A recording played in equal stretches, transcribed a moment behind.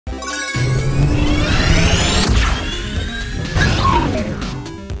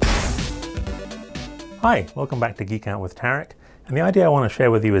Hi, welcome back to Geek Out with Tariq, and the idea I want to share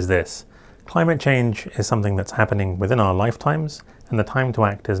with you is this. Climate change is something that's happening within our lifetimes, and the time to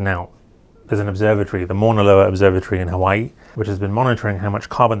act is now. There's an observatory, the Mauna Loa Observatory in Hawaii, which has been monitoring how much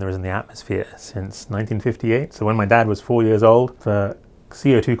carbon there is in the atmosphere since 1958. So when my dad was 4 years old, the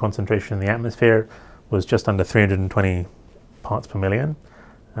CO2 concentration in the atmosphere was just under 320 parts per million.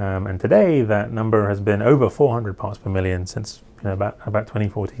 And today that number has been over 400 parts per million since about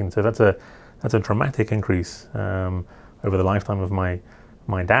 2014. So that's a dramatic increase over the lifetime of my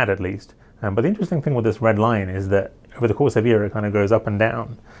dad, at least. But the interesting thing with this red line is that over the course of a year it kind of goes up and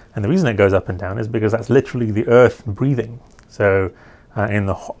down. And the reason it goes up and down is because that's literally the Earth breathing. So in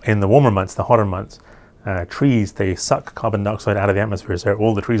the warmer months, the hotter months, trees, they suck carbon dioxide out of the atmosphere. So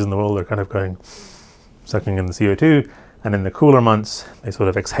all the trees in the world are kind of sucking in the CO2. And in the cooler months, they sort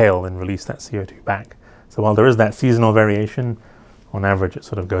of exhale and release that CO2 back. So while there is that seasonal variation, on average it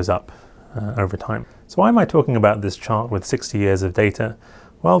sort of goes up over time. So why am I talking about this chart with 60 years of data?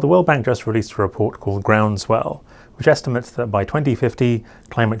 Well, the World Bank just released a report called Groundswell, which estimates that by 2050,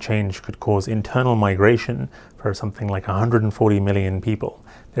 climate change could cause internal migration for something like 140 million people.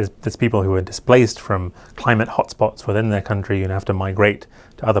 There's people who are displaced from climate hotspots within their country and have to migrate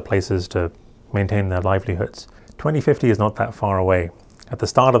to other places to maintain their livelihoods. 2050 is not that far away. At the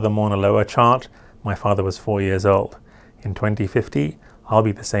start of the Mauna Loa chart, my father was 4 years old. In 2050, I'll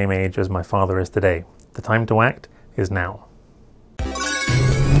be the same age as my father is today. The time to act is now.